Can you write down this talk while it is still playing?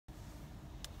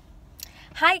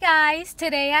Hi guys,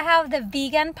 today I have the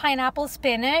vegan pineapple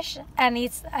spinach and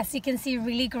it's, as you can see,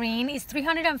 really green. It's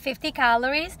 350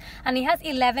 calories and it has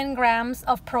 11 grams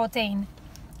of protein.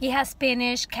 It has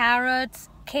spinach, carrots,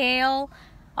 kale,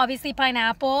 obviously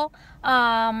pineapple.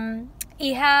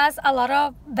 It has a lot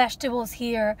of vegetables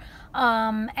here,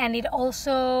 and it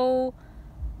also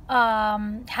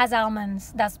has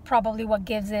almonds. That's probably what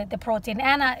gives it the protein,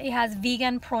 and it has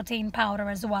vegan protein powder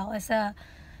as well. It's a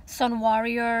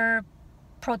Sunwarrior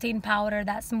Protein Powder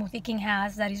that Smoothie King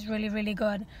has that is really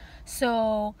good.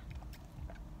 So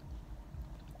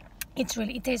it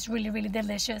tastes really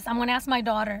delicious. I'm gonna ask my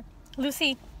daughter,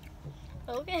 Lucy.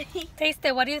 Okay. Taste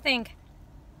it. What do you think?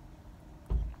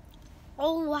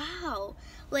 Oh wow,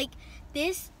 like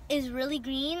this is really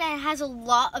green and it has a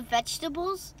lot of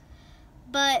vegetables,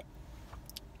 but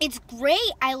it's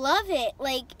great. I love it.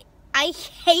 Like, I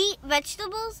hate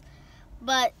vegetables,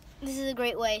 but this is a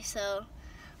great way. So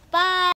bye.